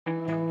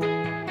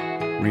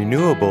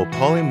Renewable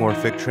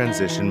polymorphic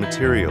transition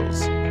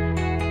materials.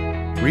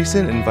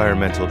 Recent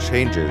environmental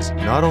changes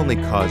not only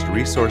caused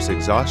resource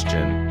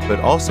exhaustion,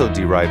 but also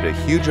derived a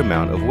huge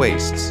amount of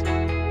wastes.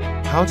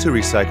 How to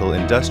recycle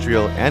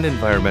industrial and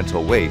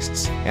environmental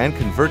wastes and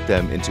convert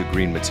them into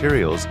green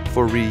materials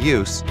for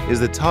reuse is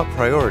the top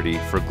priority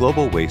for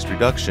global waste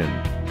reduction.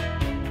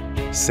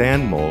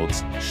 Sand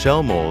molds,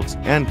 shell molds,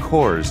 and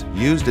cores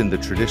used in the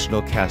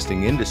traditional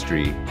casting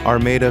industry are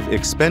made of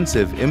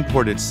expensive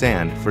imported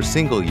sand for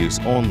single use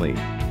only.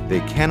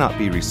 They cannot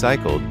be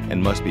recycled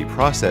and must be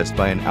processed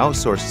by an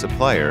outsourced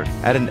supplier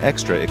at an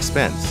extra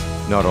expense,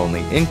 not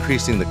only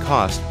increasing the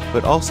cost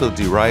but also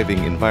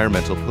deriving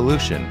environmental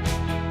pollution.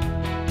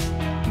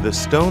 The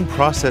stone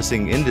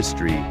processing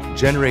industry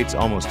generates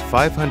almost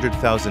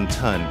 500,000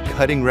 ton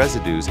cutting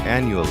residues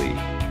annually.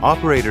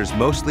 Operators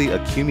mostly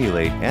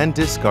accumulate and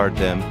discard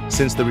them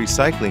since the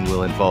recycling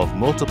will involve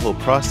multiple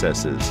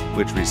processes,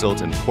 which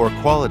result in poor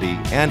quality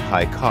and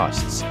high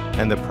costs,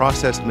 and the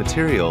processed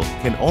material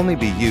can only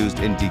be used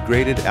in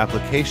degraded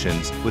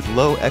applications with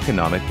low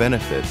economic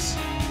benefits.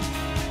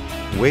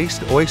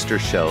 Waste oyster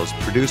shells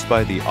produced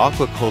by the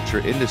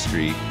aquaculture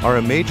industry are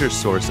a major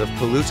source of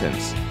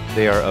pollutants.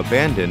 They are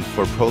abandoned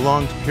for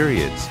prolonged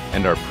periods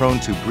and are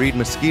prone to breed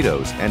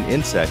mosquitoes and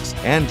insects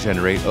and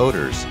generate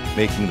odors,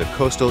 making the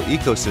coastal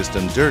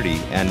ecosystem dirty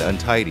and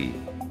untidy.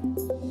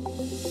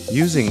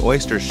 Using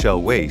oyster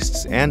shell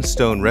wastes and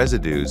stone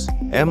residues,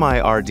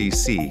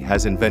 MIRDC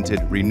has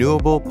invented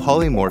renewable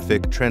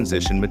polymorphic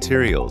transition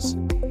materials.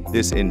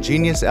 This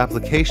ingenious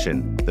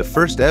application, the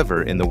first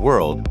ever in the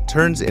world,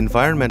 turns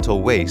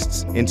environmental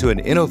wastes into an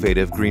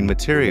innovative green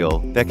material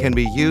that can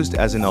be used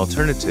as an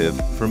alternative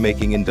for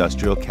making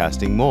industrial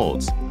casting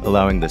molds,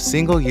 allowing the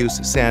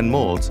single-use sand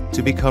molds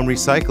to become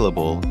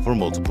recyclable for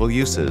multiple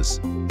uses.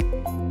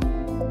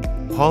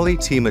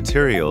 Poly-T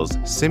materials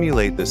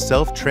simulate the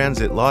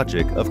self-transit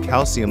logic of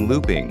calcium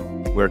looping,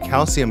 where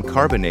calcium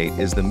carbonate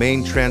is the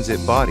main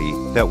transit body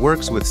that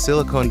works with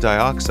silicon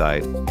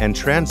dioxide and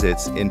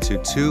transits into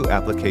two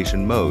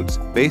application modes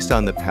based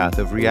on the path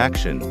of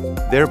reaction,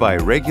 thereby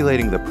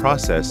regulating the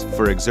process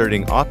for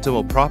exerting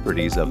optimal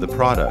properties of the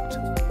product.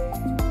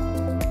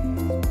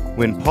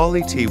 When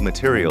Poly-T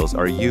materials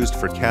are used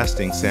for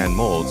casting sand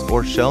molds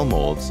or shell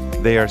molds,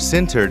 they are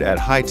sintered at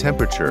high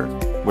temperature,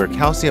 where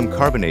calcium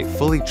carbonate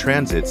fully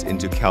transits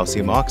into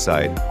calcium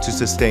oxide to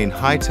sustain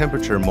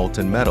high-temperature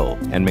molten metal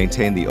and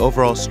maintain the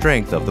overall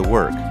strength of the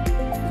work.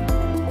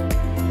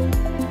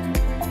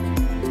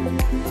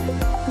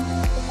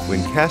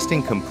 When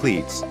casting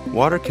completes,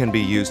 water can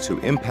be used to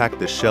impact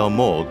the shell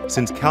mold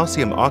since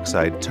calcium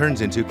oxide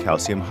turns into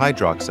calcium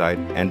hydroxide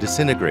and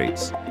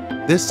disintegrates.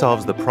 This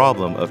solves the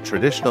problem of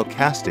traditional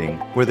casting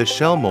where the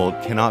shell mold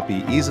cannot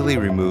be easily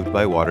removed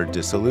by water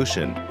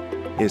dissolution.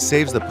 It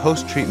saves the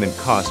post-treatment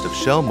cost of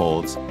shell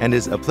molds and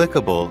is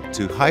applicable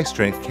to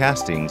high-strength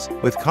castings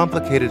with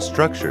complicated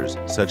structures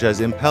such as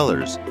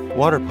impellers,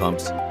 water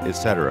pumps,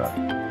 etc.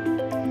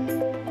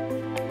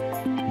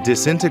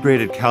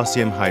 Disintegrated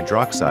calcium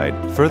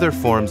hydroxide further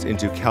forms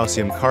into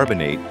calcium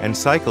carbonate and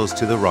cycles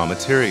to the raw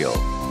material.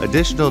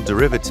 Additional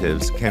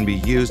derivatives can be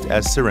used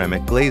as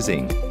ceramic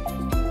glazing,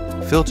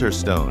 filter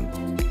stone,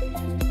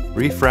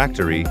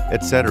 refractory,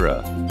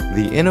 etc.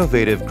 The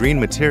innovative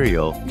green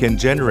material can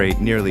generate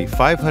nearly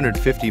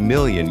 $550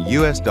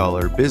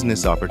 million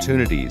business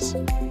opportunities.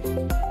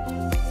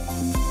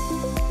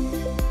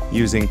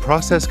 Using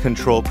process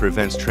control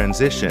prevents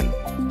transition.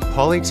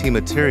 Poly-T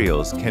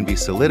materials can be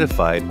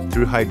solidified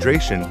through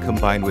hydration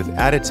combined with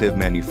additive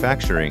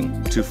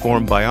manufacturing to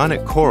form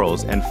bionic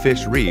corals and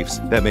fish reefs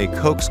that may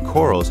coax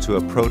corals to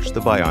approach the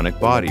bionic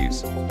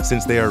bodies,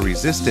 since they are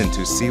resistant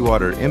to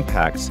seawater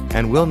impacts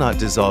and will not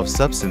dissolve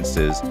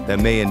substances that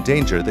may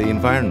endanger the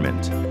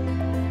environment.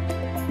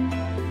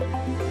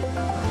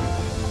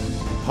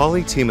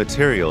 Poly-T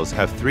materials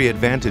have three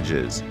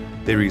advantages.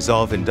 They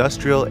resolve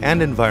industrial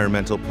and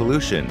environmental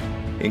pollution.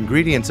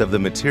 Ingredients of the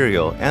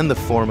material and the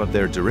form of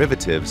their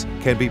derivatives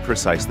can be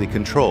precisely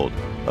controlled,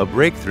 a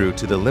breakthrough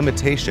to the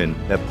limitation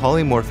that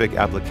polymorphic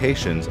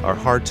applications are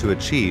hard to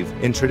achieve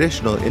in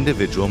traditional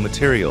individual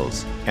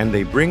materials, and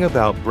they bring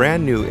about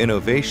brand new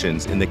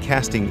innovations in the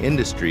casting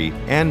industry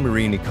and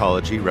marine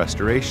ecology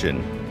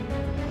restoration.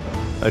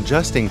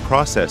 Adjusting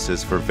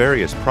processes for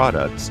various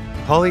products,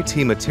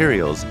 Poly-T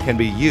materials can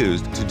be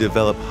used to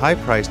develop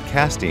high-priced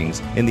castings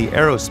in the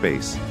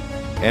aerospace,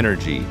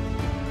 energy,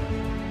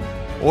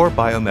 or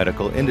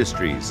biomedical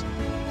industries,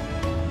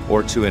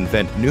 or to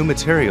invent new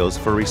materials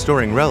for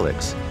restoring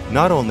relics,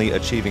 not only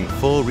achieving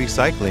full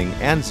recycling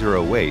and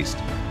zero waste,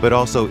 but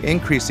also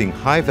increasing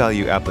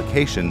high-value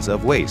applications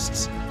of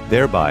wastes,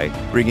 thereby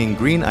bringing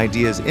green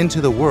ideas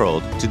into the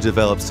world to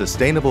develop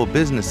sustainable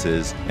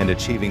businesses and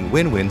achieving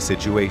win-win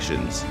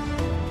situations.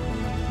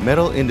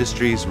 Metal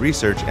Industries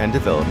Research and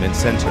Development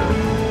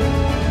Center.